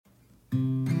Hi,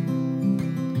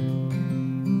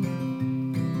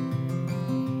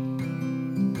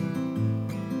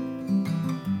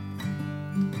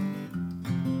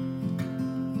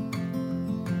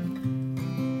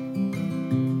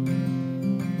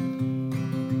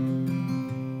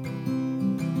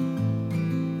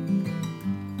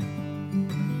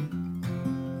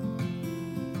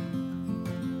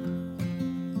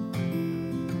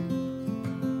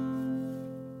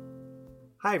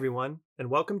 everyone, and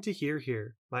welcome to Hear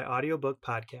Here, my audiobook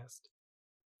podcast.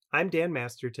 I'm Dan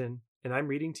Masterton, and I'm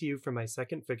reading to you from my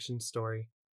second fiction story,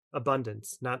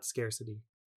 Abundance, Not Scarcity.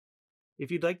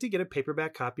 If you'd like to get a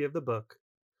paperback copy of the book,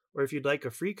 or if you'd like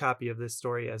a free copy of this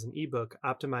story as an ebook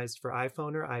optimized for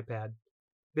iPhone or iPad,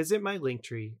 visit my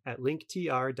Linktree at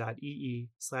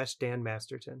linktr.ee/Dan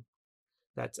Masterton.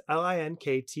 That's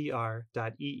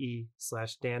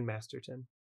linktr.ee/Dan Masterton.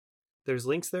 There's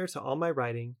links there to all my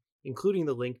writing, including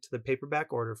the link to the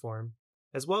paperback order form,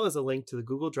 as well as a link to the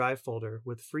Google Drive folder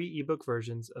with free ebook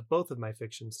versions of both of my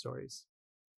fiction stories.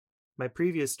 My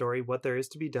previous story, What There Is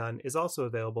to Be Done, is also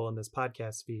available in this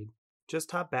podcast feed. Just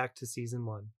hop back to Season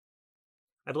 1.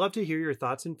 I'd love to hear your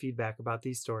thoughts and feedback about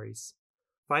these stories.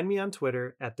 Find me on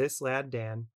Twitter at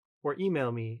thisladdan, or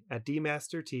email me at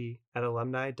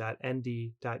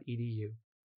dmastert@alumni.nd.edu.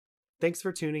 Thanks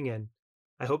for tuning in.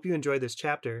 I hope you enjoy this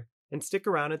chapter, and stick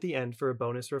around at the end for a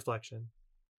bonus reflection.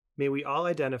 May we all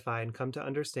identify and come to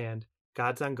understand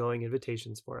God's ongoing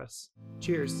invitations for us.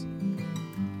 Cheers.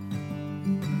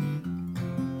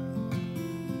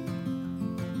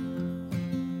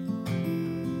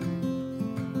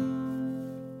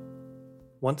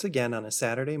 Once again on a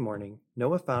Saturday morning,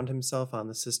 Noah found himself on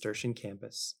the Cistercian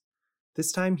campus.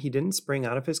 This time he didn't spring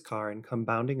out of his car and come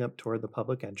bounding up toward the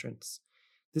public entrance.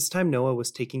 This time Noah was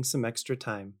taking some extra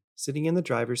time, sitting in the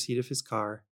driver's seat of his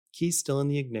car, keys still in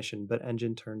the ignition but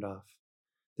engine turned off.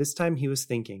 This time he was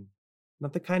thinking,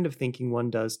 not the kind of thinking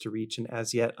one does to reach an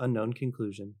as yet unknown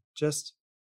conclusion, just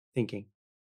thinking.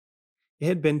 It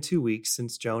had been 2 weeks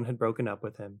since Joan had broken up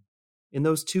with him. In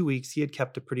those 2 weeks he had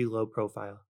kept a pretty low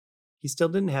profile. He still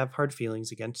didn't have hard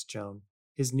feelings against Joan.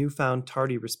 His newfound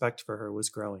tardy respect for her was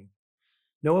growing.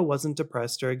 Noah wasn't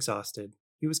depressed or exhausted.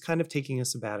 He was kind of taking a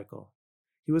sabbatical.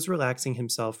 He was relaxing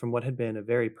himself from what had been a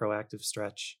very proactive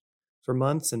stretch. For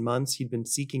months and months, he'd been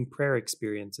seeking prayer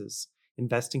experiences,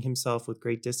 investing himself with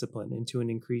great discipline into an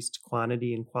increased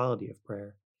quantity and quality of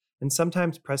prayer, and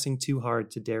sometimes pressing too hard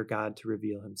to dare God to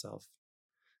reveal himself.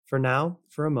 For now,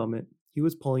 for a moment, he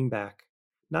was pulling back,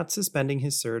 not suspending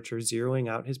his search or zeroing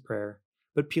out his prayer,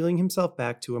 but peeling himself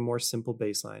back to a more simple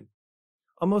baseline.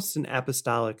 Almost an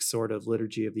apostolic sort of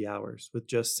liturgy of the hours, with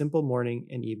just simple morning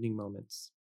and evening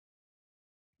moments.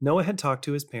 Noah had talked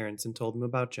to his parents and told them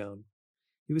about Joan.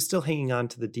 He was still hanging on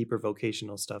to the deeper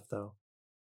vocational stuff, though.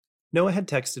 Noah had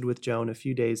texted with Joan a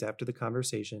few days after the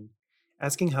conversation,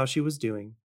 asking how she was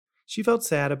doing. She felt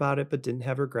sad about it but didn't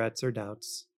have regrets or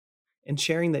doubts, and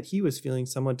sharing that he was feeling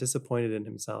somewhat disappointed in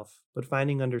himself, but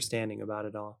finding understanding about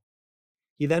it all.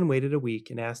 He then waited a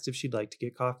week and asked if she'd like to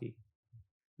get coffee.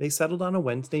 They settled on a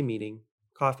Wednesday meeting,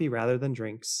 coffee rather than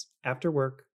drinks, after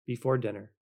work, before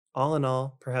dinner. All in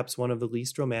all, perhaps one of the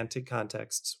least romantic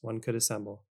contexts one could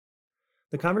assemble.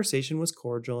 The conversation was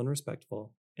cordial and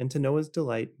respectful, and to Noah's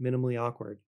delight, minimally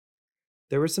awkward.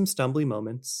 There were some stumbly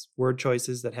moments, word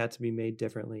choices that had to be made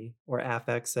differently, or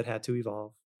affects that had to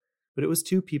evolve, but it was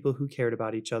two people who cared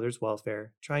about each other's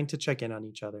welfare, trying to check in on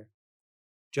each other.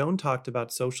 Joan talked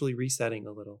about socially resetting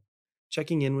a little,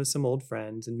 checking in with some old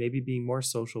friends and maybe being more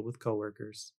social with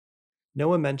coworkers.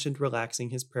 Noah mentioned relaxing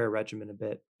his prayer regimen a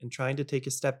bit and trying to take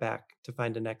a step back to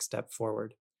find a next step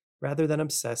forward, rather than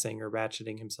obsessing or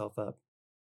ratcheting himself up.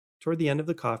 Toward the end of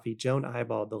the coffee, Joan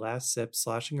eyeballed the last sip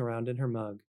sloshing around in her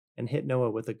mug and hit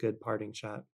Noah with a good parting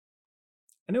shot.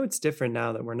 I know it's different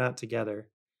now that we're not together,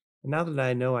 and now that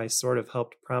I know I sort of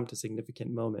helped prompt a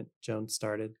significant moment, Joan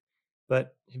started,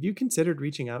 but have you considered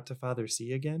reaching out to Father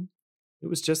C again? It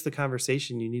was just the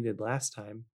conversation you needed last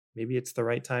time. Maybe it's the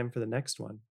right time for the next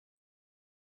one.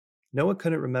 Noah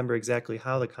couldn't remember exactly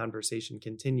how the conversation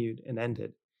continued and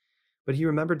ended, but he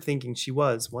remembered thinking she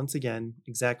was, once again,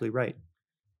 exactly right.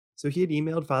 So he had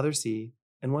emailed Father C,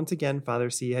 and once again Father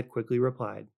C had quickly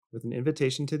replied, with an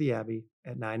invitation to the Abbey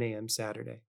at 9 a.m.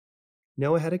 Saturday.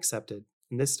 Noah had accepted,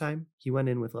 and this time he went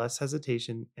in with less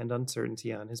hesitation and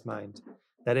uncertainty on his mind.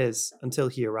 That is, until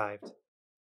he arrived.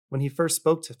 When he first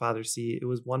spoke to Father C, it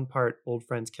was one part old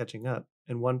friends catching up,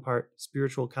 and one part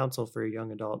spiritual counsel for a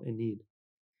young adult in need.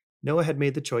 Noah had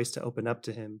made the choice to open up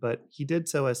to him, but he did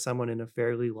so as someone in a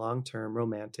fairly long-term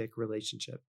romantic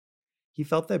relationship. He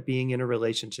felt that being in a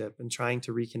relationship and trying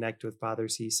to reconnect with Father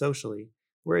C socially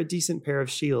were a decent pair of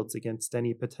shields against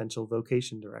any potential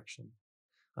vocation direction.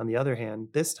 On the other hand,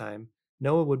 this time,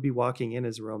 Noah would be walking in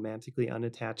as a romantically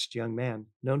unattached young man,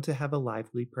 known to have a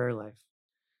lively prayer life.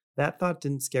 That thought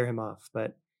didn't scare him off,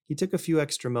 but he took a few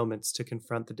extra moments to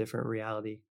confront the different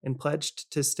reality and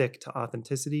pledged to stick to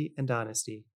authenticity and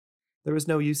honesty. There was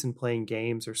no use in playing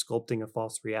games or sculpting a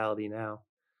false reality now.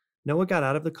 Noah got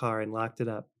out of the car and locked it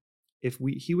up. If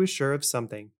he was sure of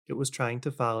something, it was trying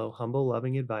to follow humble,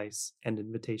 loving advice and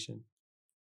invitation.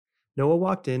 Noah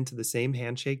walked into the same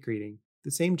handshake greeting,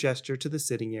 the same gesture to the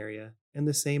sitting area, and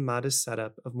the same modest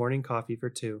setup of morning coffee for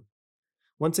two.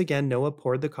 Once again, Noah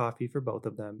poured the coffee for both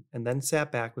of them and then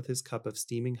sat back with his cup of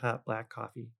steaming hot black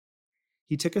coffee.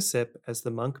 He took a sip as the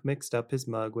monk mixed up his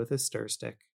mug with a stir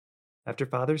stick. After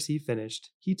Father C finished,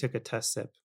 he took a test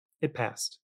sip. It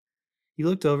passed. He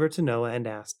looked over to Noah and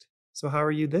asked, "So how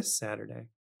are you this Saturday?"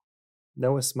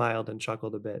 Noah smiled and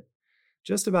chuckled a bit.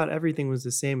 Just about everything was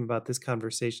the same about this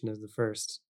conversation as the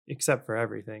first, except for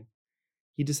everything.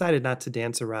 He decided not to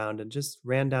dance around and just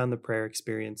ran down the prayer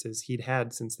experiences he'd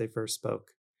had since they first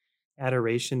spoke.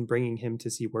 Adoration bringing him to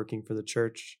see working for the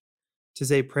church, to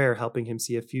say prayer helping him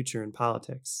see a future in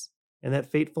politics, and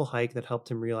that fateful hike that helped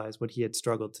him realize what he had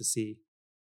struggled to see.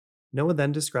 Noah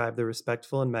then described the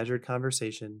respectful and measured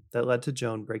conversation that led to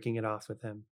Joan breaking it off with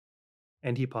him.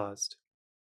 And he paused.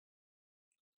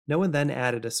 Noah then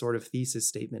added a sort of thesis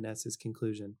statement as his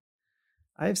conclusion.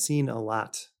 I have seen a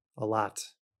lot.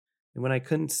 And when I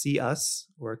couldn't see us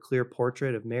or a clear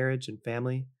portrait of marriage and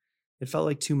family, it felt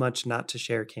like too much not to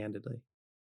share candidly.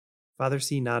 Father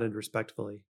C nodded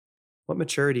respectfully. What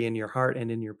maturity in your heart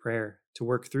and in your prayer to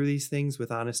work through these things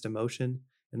with honest emotion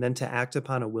and then to act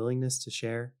upon a willingness to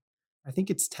share. I think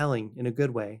it's telling, in a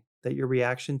good way, that your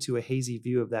reaction to a hazy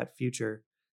view of that future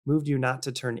moved you not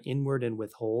to turn inward and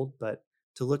withhold, but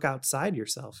to look outside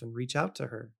yourself and reach out to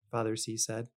her, Father C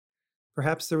said.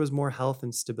 Perhaps there was more health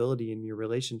and stability in your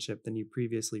relationship than you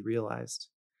previously realized.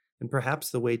 And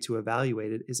perhaps the way to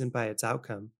evaluate it isn't by its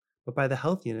outcome, but by the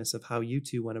healthiness of how you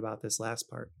two went about this last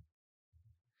part.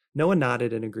 Noah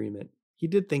nodded in agreement. He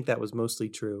did think that was mostly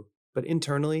true, but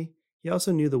internally, he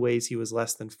also knew the ways he was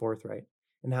less than forthright,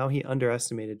 and how he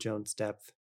underestimated Joan's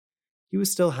depth. He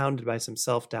was still hounded by some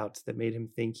self-doubts that made him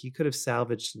think he could have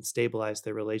salvaged and stabilized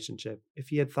their relationship if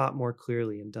he had thought more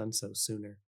clearly and done so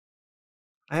sooner.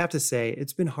 I have to say,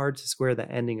 it's been hard to square the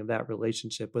ending of that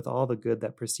relationship with all the good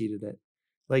that preceded it.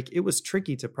 Like, it was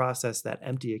tricky to process that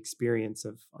empty experience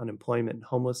of unemployment and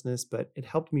homelessness, but it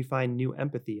helped me find new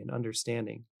empathy and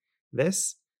understanding.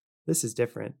 This is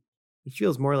different. It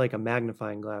feels more like a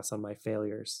magnifying glass on my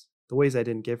failures, the ways I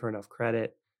didn't give her enough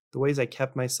credit, the ways I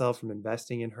kept myself from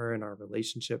investing in her and our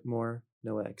relationship more,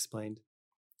 Noah explained.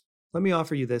 Let me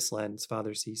offer you this lens,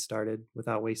 Father C started,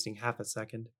 without wasting half a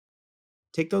second.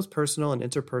 Take those personal and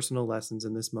interpersonal lessons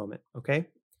in this moment, okay?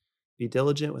 Be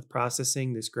diligent with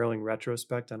processing this growing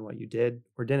retrospect on what you did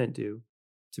or didn't do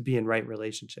to be in right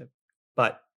relationship.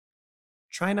 But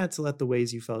try not to let the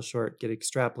ways you fell short get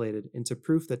extrapolated into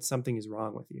proof that something is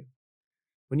wrong with you.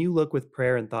 When you look with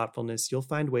prayer and thoughtfulness, you'll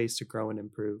find ways to grow and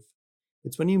improve.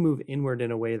 It's when you move inward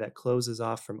in a way that closes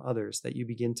off from others that you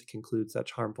begin to conclude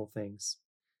such harmful things.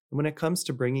 And when it comes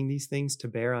to bringing these things to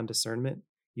bear on discernment,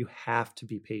 you have to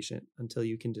be patient until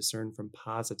you can discern from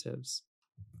positives.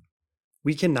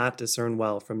 We cannot discern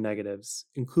well from negatives,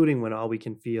 including when all we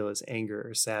can feel is anger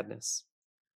or sadness.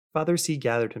 Father C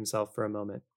gathered himself for a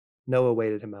moment. Noah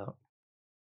waited him out.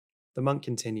 The monk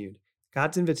continued,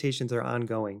 God's invitations are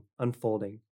ongoing,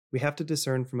 unfolding. We have to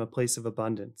discern from a place of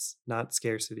abundance, not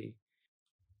scarcity.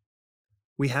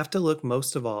 We have to look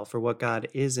most of all for what God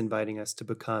is inviting us to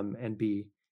become and be,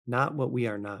 not what we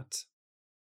are not.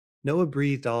 Noah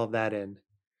breathed all of that in.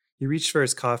 He reached for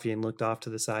his coffee and looked off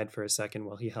to the side for a second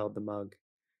while he held the mug.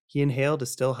 He inhaled a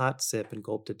still hot sip and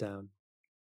gulped it down.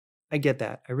 I get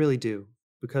that, I really do,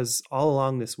 because all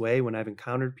along this way, when I've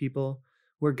encountered people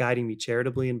who are guiding me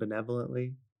charitably and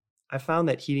benevolently, I found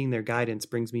that heeding their guidance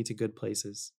brings me to good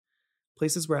places.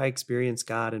 Places where I experience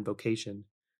God and vocation,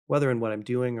 whether in what I'm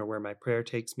doing or where my prayer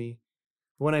takes me.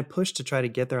 But when I push to try to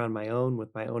get there on my own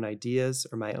with my own ideas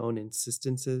or my own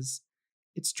insistences,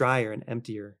 it's drier and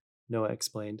emptier, Noah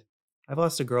explained. I've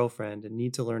lost a girlfriend and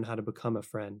need to learn how to become a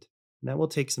friend, and that will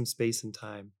take some space and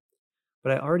time.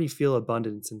 But I already feel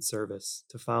abundance in service,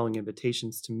 to following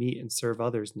invitations to meet and serve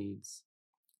others' needs.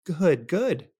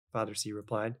 Good, Father C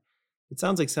replied. It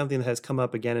sounds like something that has come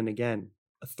up again and again,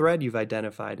 a thread you've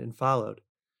identified and followed.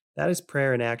 That is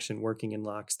prayer in action working in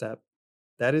lockstep.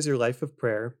 That is your life of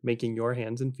prayer, making your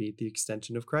hands and feet the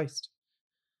extension of Christ.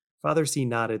 Father C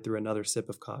nodded through another sip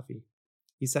of coffee.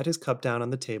 He set his cup down on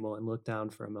the table and looked down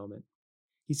for a moment.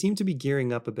 He seemed to be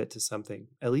gearing up a bit to something,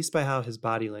 at least by how his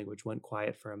body language went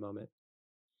quiet for a moment.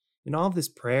 In all of this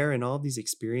prayer and all of these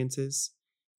experiences,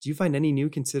 do you find any new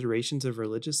considerations of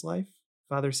religious life?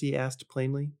 Father C asked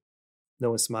plainly.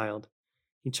 Noah smiled.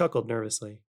 He chuckled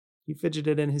nervously. He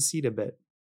fidgeted in his seat a bit.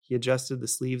 He adjusted the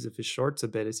sleeves of his shorts a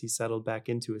bit as he settled back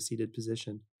into a seated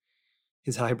position.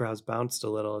 His eyebrows bounced a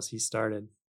little as he started.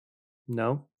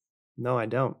 No, I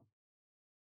don't.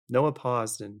 Noah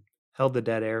paused and held the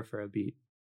dead air for a beat.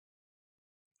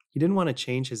 He didn't want to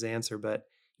change his answer, but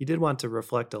he did want to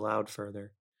reflect aloud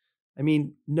further. I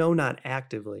mean, no, not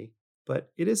actively,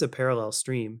 but it is a parallel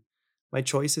stream. My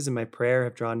choices in my prayer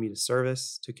have drawn me to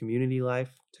service, to community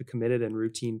life, to committed and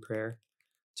routine prayer,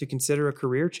 to consider a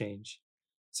career change.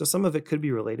 So some of it could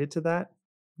be related to that.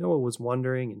 Noah was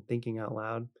wondering and thinking out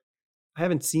loud. I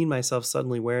haven't seen myself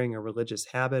suddenly wearing a religious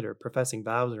habit or professing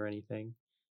vows or anything.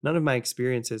 None of my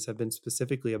experiences have been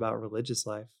specifically about religious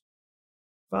life.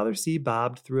 Father C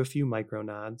bobbed through a few micro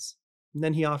nods, and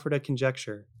then he offered a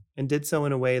conjecture, and did so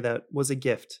in a way that was a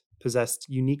gift, possessed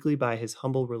uniquely by his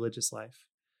humble religious life,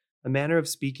 a manner of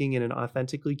speaking in an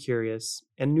authentically curious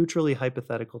and neutrally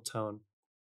hypothetical tone.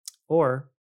 Or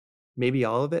maybe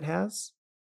all of it has?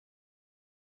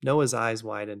 Noah's eyes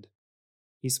widened.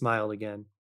 He smiled again.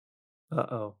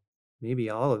 Uh-oh, maybe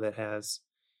all of it has.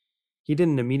 He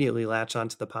didn't immediately latch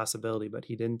onto the possibility, but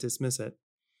he didn't dismiss it.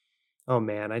 Oh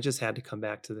man, I just had to come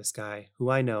back to this guy,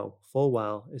 who I know, full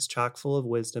well, is chock full of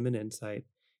wisdom and insight,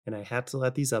 and I had to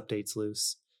let these updates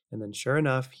loose. And then sure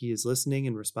enough, he is listening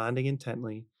and responding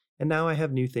intently, and now I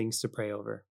have new things to pray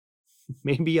over.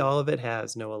 Maybe all of it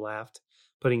has, Noah laughed,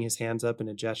 putting his hands up in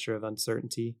a gesture of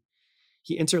uncertainty.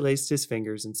 He interlaced his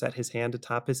fingers and set his hand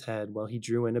atop his head while he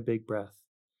drew in a big breath.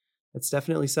 That's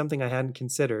definitely something I hadn't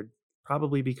considered,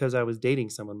 probably because I was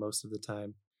dating someone most of the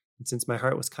time, and since my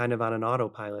heart was kind of on an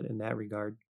autopilot in that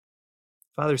regard.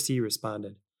 Father C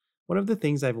responded, one of the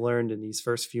things I've learned in these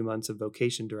first few months of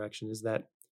vocation direction is that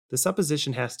the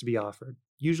supposition has to be offered,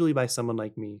 usually by someone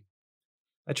like me.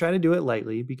 I try to do it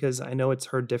lightly because I know it's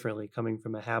heard differently coming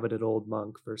from a habited old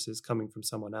monk versus coming from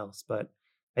someone else, but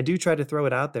I do try to throw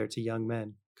it out there to young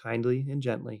men, kindly and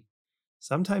gently.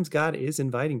 Sometimes God is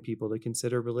inviting people to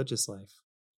consider religious life.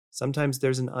 Sometimes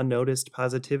there's an unnoticed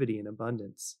positivity and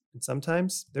abundance, and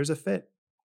sometimes there's a fit.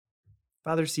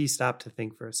 Father C stopped to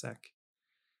think for a sec.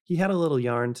 He had a little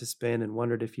yarn to spin and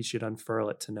wondered if he should unfurl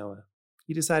it to Noah.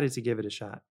 He decided to give it a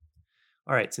shot.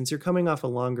 All right, since you're coming off a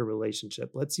longer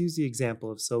relationship, let's use the example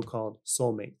of so-called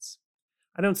soulmates.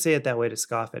 I don't say it that way to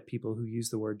scoff at people who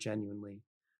use the word genuinely.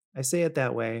 I say it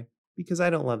that way because I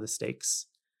don't love the stakes.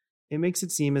 It makes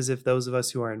it seem as if those of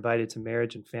us who are invited to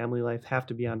marriage and family life have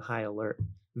to be on high alert,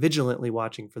 vigilantly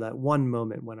watching for that one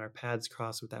moment when our paths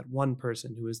cross with that one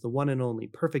person who is the one and only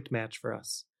perfect match for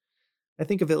us. I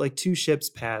think of it like two ships'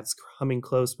 paths coming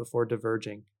close before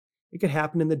diverging. It could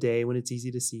happen in the day when it's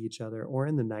easy to see each other, or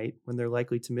in the night when they're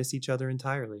likely to miss each other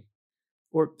entirely.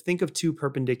 Or think of two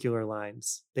perpendicular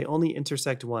lines. They only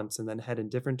intersect once and then head in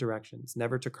different directions,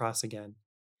 never to cross again.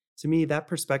 To me, that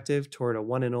perspective toward a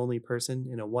one and only person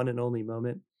in a one and only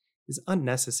moment is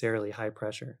unnecessarily high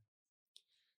pressure.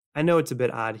 I know it's a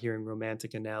bit odd hearing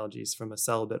romantic analogies from a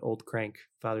celibate old crank,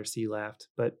 Father C laughed,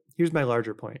 but here's my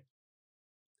larger point.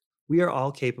 We are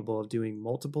all capable of doing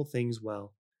multiple things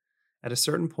well. At a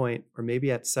certain point, or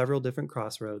maybe at several different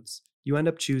crossroads, you end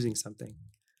up choosing something.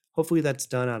 Hopefully that's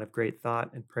done out of great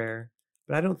thought and prayer,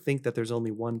 but I don't think that there's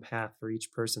only one path for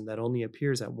each person that only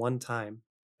appears at one time,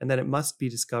 and that it must be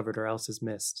discovered or else is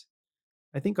missed.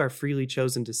 I think our freely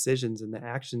chosen decisions and the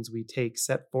actions we take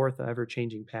set forth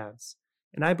ever-changing paths,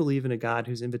 and I believe in a God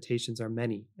whose invitations are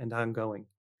many and ongoing,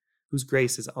 whose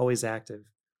grace is always active,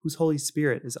 whose Holy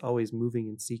Spirit is always moving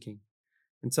and seeking.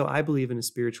 And so I believe in a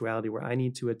spirituality where I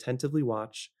need to attentively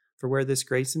watch for where this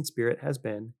grace and spirit has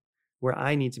been, where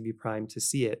I need to be primed to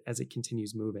see it as it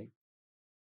continues moving.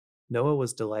 Noah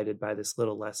was delighted by this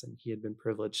little lesson he had been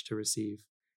privileged to receive.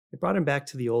 It brought him back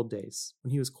to the old days,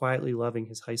 when he was quietly loving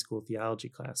his high school theology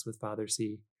class with Father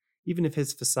C, even if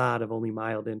his facade of only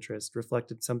mild interest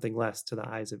reflected something less to the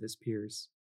eyes of his peers.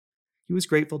 He was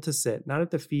grateful to sit, not at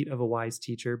the feet of a wise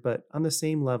teacher, but on the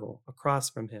same level, across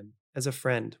from him, as a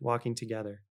friend walking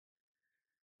together.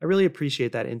 I really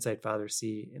appreciate that insight, Father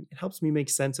C, and it helps me make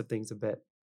sense of things a bit.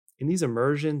 In these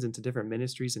immersions into different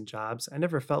ministries and jobs, I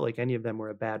never felt like any of them were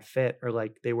a bad fit or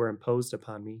like they were imposed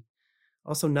upon me.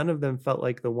 Also, none of them felt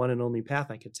like the one and only path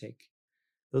I could take.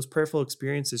 Those prayerful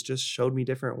experiences just showed me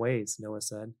different ways, Noah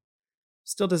said.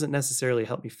 Still doesn't necessarily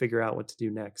help me figure out what to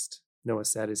do next, Noah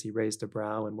said as he raised a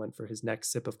brow and went for his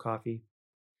next sip of coffee.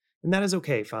 And that is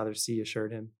okay, Father C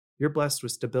assured him. You're blessed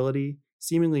with stability,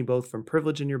 seemingly both from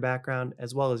privilege in your background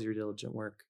as well as your diligent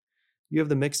work. You have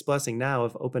the mixed blessing now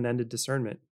of open-ended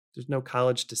discernment. There's no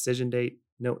college decision date,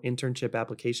 no internship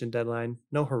application deadline,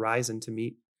 no horizon to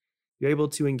meet. You're able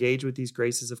to engage with these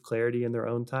graces of clarity in their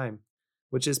own time,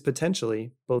 which is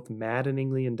potentially both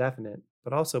maddeningly indefinite,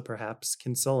 but also perhaps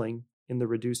consoling in the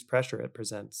reduced pressure it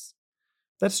presents.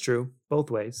 That's true,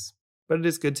 both ways, but it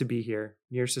is good to be here,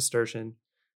 near Cistercian,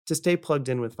 to stay plugged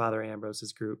in with Father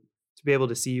Ambrose's group, to be able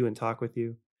to see you and talk with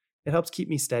you. It helps keep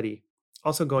me steady.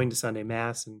 Also going to Sunday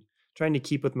Mass and trying to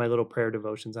keep with my little prayer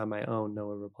devotions on my own,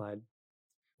 Noah replied.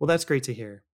 Well, that's great to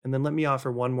hear. And then let me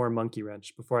offer one more monkey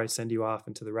wrench before I send you off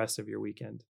into the rest of your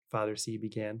weekend, Father C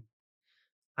began.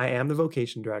 I am the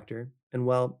vocation director, and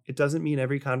well, it doesn't mean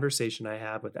every conversation I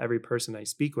have with every person I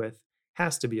speak with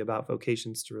has to be about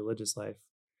vocations to religious life.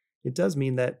 It does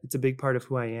mean that it's a big part of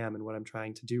who I am and what I'm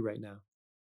trying to do right now.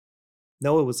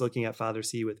 Noah was looking at Father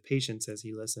C with patience as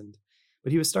he listened,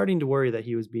 but he was starting to worry that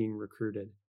he was being recruited.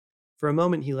 For a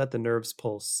moment, he let the nerves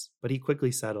pulse, but he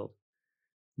quickly settled.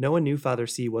 Noah knew Father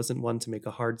C wasn't one to make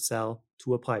a hard sell,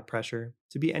 to apply pressure,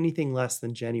 to be anything less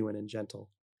than genuine and gentle.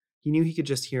 He knew he could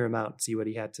just hear him out and see what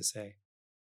he had to say.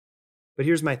 But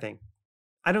here's my thing.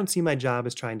 I don't see my job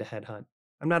as trying to headhunt.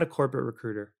 I'm not a corporate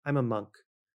recruiter. I'm a monk.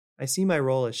 I see my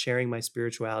role as sharing my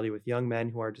spirituality with young men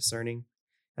who are discerning,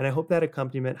 and I hope that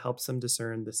accompaniment helps them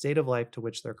discern the state of life to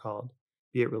which they're called,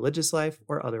 be it religious life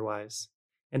or otherwise,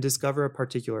 and discover a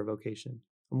particular vocation,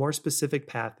 a more specific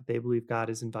path that they believe God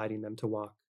is inviting them to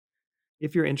walk.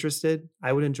 If you're interested,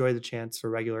 I would enjoy the chance for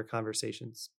regular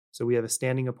conversations, so we have a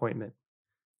standing appointment.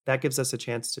 That gives us a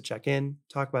chance to check in,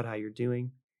 talk about how you're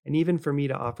doing, and even for me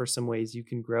to offer some ways you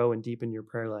can grow and deepen your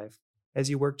prayer life as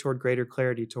you work toward greater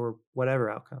clarity toward whatever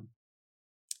outcome.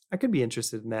 I could be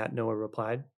interested in that, Noah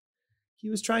replied. He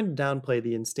was trying to downplay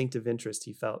the instinctive interest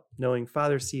he felt, knowing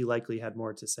Father C likely had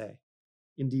more to say.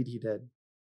 Indeed, he did.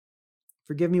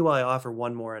 Forgive me while I offer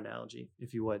one more analogy,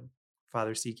 if you would,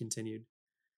 Father C continued.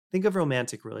 Think of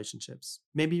romantic relationships,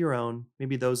 maybe your own,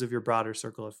 maybe those of your broader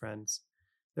circle of friends.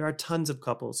 There are tons of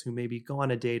couples who maybe go on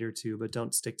a date or two but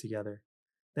don't stick together.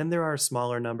 Then there are a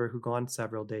smaller number who go on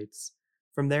several dates.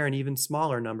 From there, an even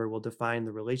smaller number will define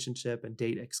the relationship and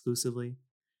date exclusively.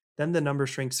 Then the number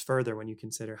shrinks further when you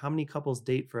consider how many couples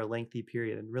date for a lengthy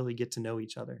period and really get to know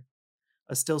each other.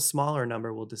 A still smaller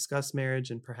number will discuss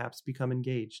marriage and perhaps become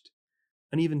engaged.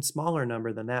 An even smaller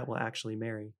number than that will actually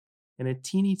marry. And a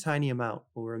teeny tiny amount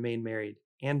will remain married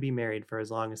and be married for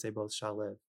as long as they both shall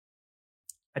live.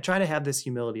 I try to have this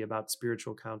humility about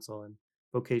spiritual counsel and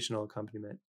vocational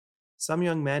accompaniment. Some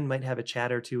young men might have a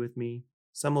chat or two with me.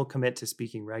 Some will commit to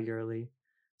speaking regularly.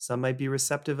 Some might be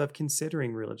receptive of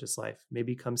considering religious life,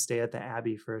 maybe come stay at the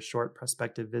Abbey for a short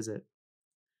prospective visit.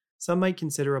 Some might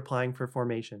consider applying for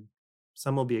formation.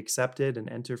 Some will be accepted and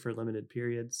enter for limited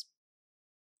periods.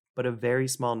 But a very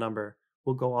small number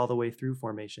will go all the way through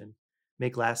formation,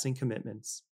 make lasting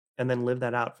commitments, and then live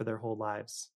that out for their whole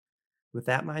lives. With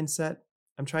that mindset,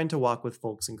 I'm trying to walk with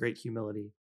folks in great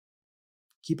humility,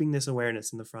 keeping this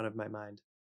awareness in the front of my mind,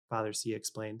 Father C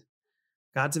explained.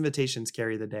 God's invitations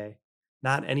carry the day,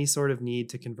 not any sort of need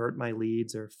to convert my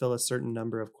leads or fill a certain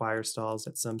number of choir stalls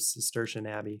at some Cistercian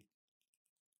abbey.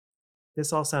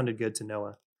 This all sounded good to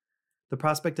Noah. The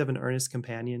prospect of an earnest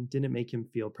companion didn't make him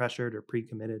feel pressured or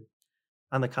pre-committed.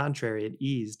 On the contrary, it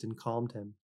eased and calmed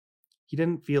him. He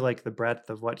didn't feel like the breadth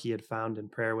of what he had found in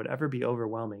prayer would ever be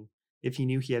overwhelming if he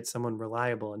knew he had someone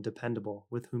reliable and dependable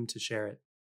with whom to share it.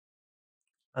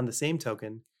 On the same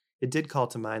token, it did call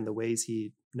to mind the ways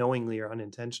he, knowingly or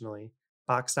unintentionally,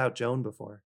 boxed out Joan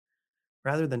before.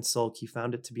 Rather than sulk, he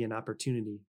found it to be an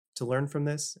opportunity to learn from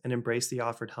this and embrace the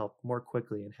offered help more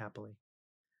quickly and happily.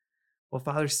 Well,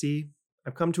 Father C,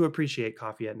 I've come to appreciate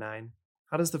Coffee at 9.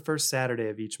 How does the first Saturday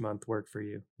of each month work for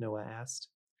you? Noah asked.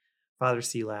 Father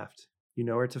C laughed. You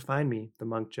know where to find me, the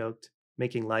monk joked,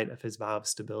 making light of his vow of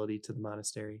stability to the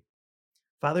monastery.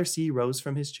 Father C rose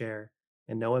from his chair,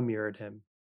 and Noah mirrored him.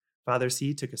 Father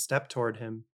C took a step toward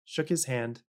him, shook his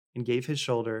hand, and gave his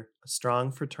shoulder a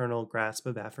strong fraternal grasp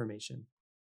of affirmation.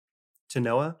 To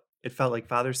Noah, it felt like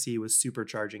Father C was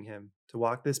supercharging him to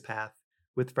walk this path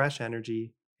with fresh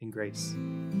energy and grace.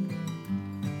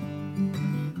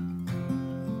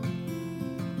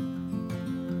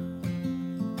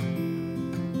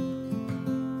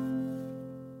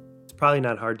 It's probably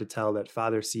not hard to tell that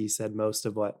Father C said most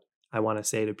of what I want to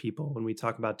say to people when we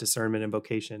talk about discernment and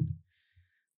vocation.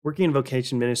 Working in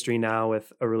vocation ministry now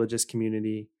with a religious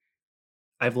community,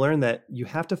 I've learned that you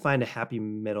have to find a happy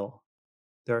middle.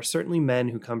 There are certainly men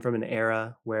who come from an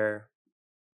era where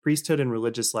priesthood and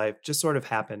religious life just sort of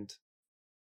happened.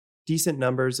 decent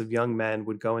numbers of young men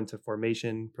would go into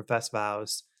formation, profess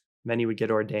vows, many would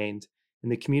get ordained, and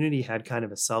the community had kind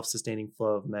of a self-sustaining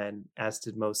flow of men, as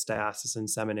did most diocesan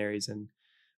seminaries and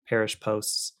parish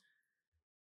posts.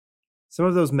 Some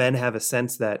of those men have a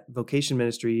sense that vocation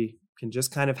ministry can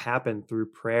just kind of happen through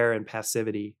prayer and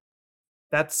passivity.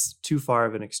 That's too far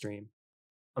of an extreme.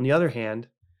 On the other hand,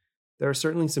 there are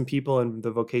certainly some people in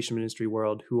the vocation ministry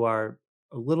world who are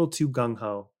a little too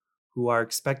gung-ho, who are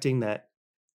expecting that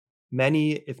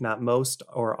many, if not most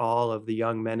or all of the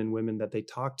young men and women that they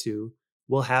talk to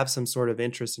will have some sort of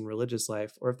interest in religious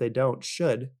life, or if they don't,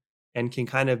 should, and can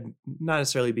kind of not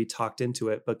necessarily be talked into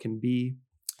it, but can be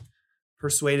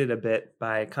persuaded a bit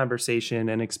by conversation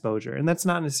and exposure. And that's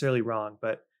not necessarily wrong,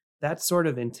 but that sort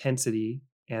of intensity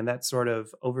and that sort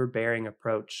of overbearing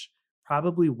approach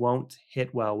probably won't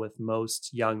hit well with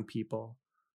most young people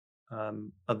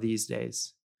of these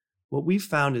days. What we've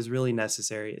found is really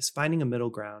necessary is finding a middle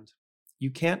ground. You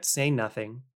can't say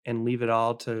nothing and leave it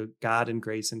all to God and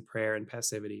grace and prayer and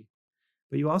passivity.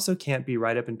 But you also can't be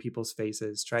right up in people's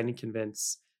faces trying to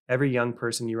convince every young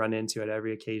person you run into at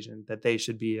every occasion that they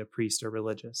should be a priest or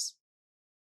religious.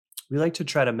 We like to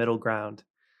tread a middle ground.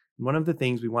 And one of the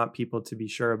things we want people to be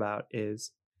sure about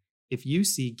is if you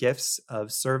see gifts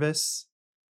of service,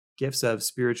 gifts of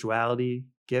spirituality,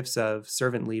 gifts of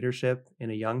servant leadership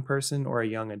in a young person or a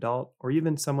young adult, or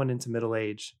even someone into middle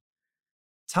age,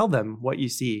 tell them what you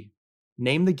see,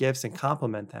 name the gifts and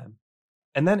compliment them,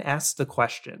 and then ask the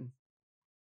question.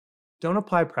 Don't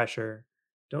apply pressure.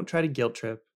 Don't try to guilt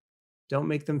trip. Don't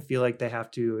make them feel like they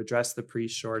have to address the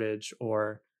priest shortage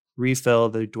or refill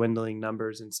the dwindling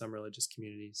numbers in some religious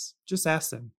communities. Just ask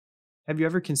them, have you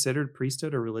ever considered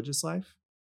priesthood or religious life?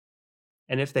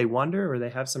 And if they wonder or they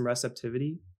have some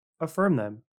receptivity, affirm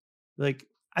them. Like,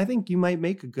 I think you might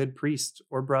make a good priest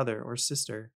or brother or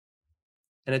sister.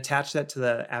 And attach that to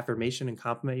the affirmation and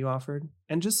compliment you offered,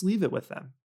 and just leave it with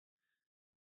them.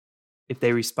 If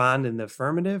they respond in the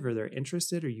affirmative or they're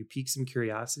interested or you pique some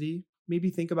curiosity,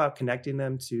 maybe think about connecting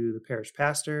them to the parish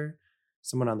pastor,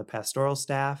 someone on the pastoral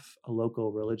staff, a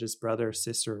local religious brother,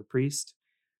 sister, or priest.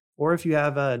 Or if you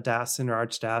have a diocesan or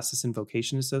archdiocesan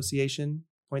vocation association,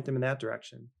 point them in that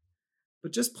direction.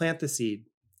 But just plant the seed.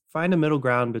 Find a middle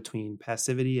ground between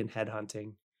passivity and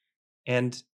headhunting,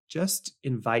 and just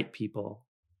invite people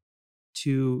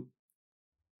to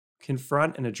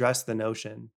confront and address the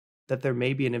notion that there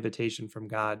may be an invitation from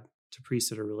God to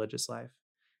priesthood or religious life.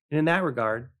 And in that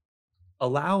regard,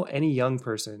 allow any young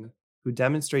person who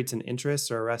demonstrates an interest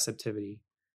or a receptivity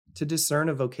to discern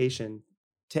a vocation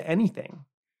to anything.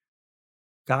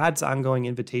 God's ongoing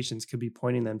invitations could be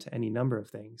pointing them to any number of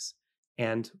things.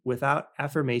 And without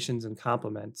affirmations and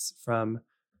compliments from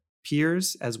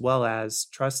peers as well as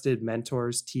trusted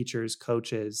mentors, teachers,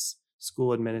 coaches,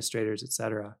 school administrators,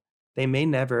 etc., they may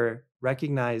never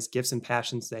recognize gifts and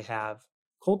passions they have,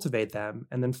 cultivate them,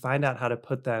 and then find out how to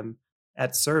put them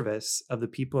at service of the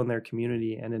people in their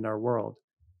community and in our world.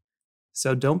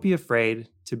 So don't be afraid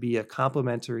to be a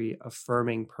complimentary,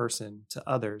 affirming person to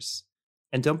others.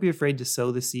 And don't be afraid to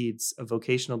sow the seeds of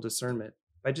vocational discernment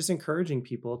by just encouraging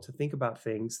people to think about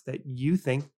things that you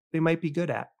think they might be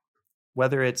good at,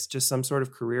 whether it's just some sort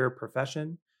of career or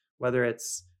profession, whether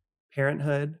it's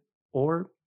parenthood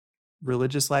or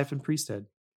religious life and priesthood.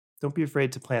 Don't be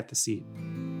afraid to plant the seed.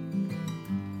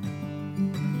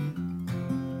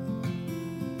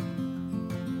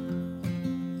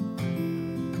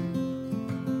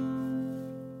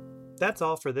 That's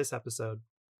all for this episode.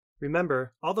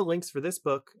 Remember, all the links for this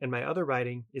book and my other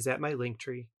writing is at my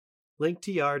Linktree,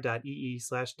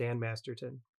 linktr.ee/Dan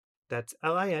Masterton. That's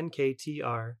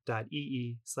linktr.ee/Dan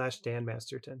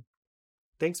Masterton.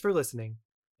 Thanks for listening,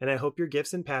 and I hope your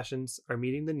gifts and passions are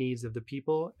meeting the needs of the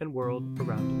people and world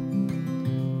around you.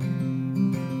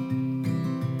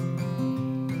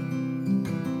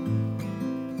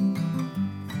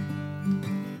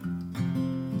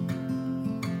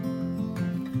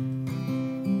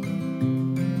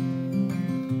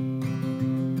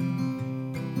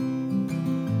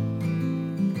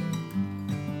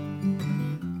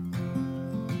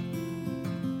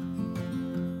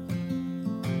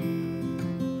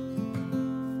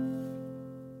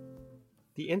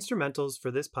 The instrumentals for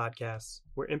this podcast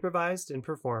were improvised and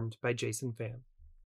performed by Jason Pham.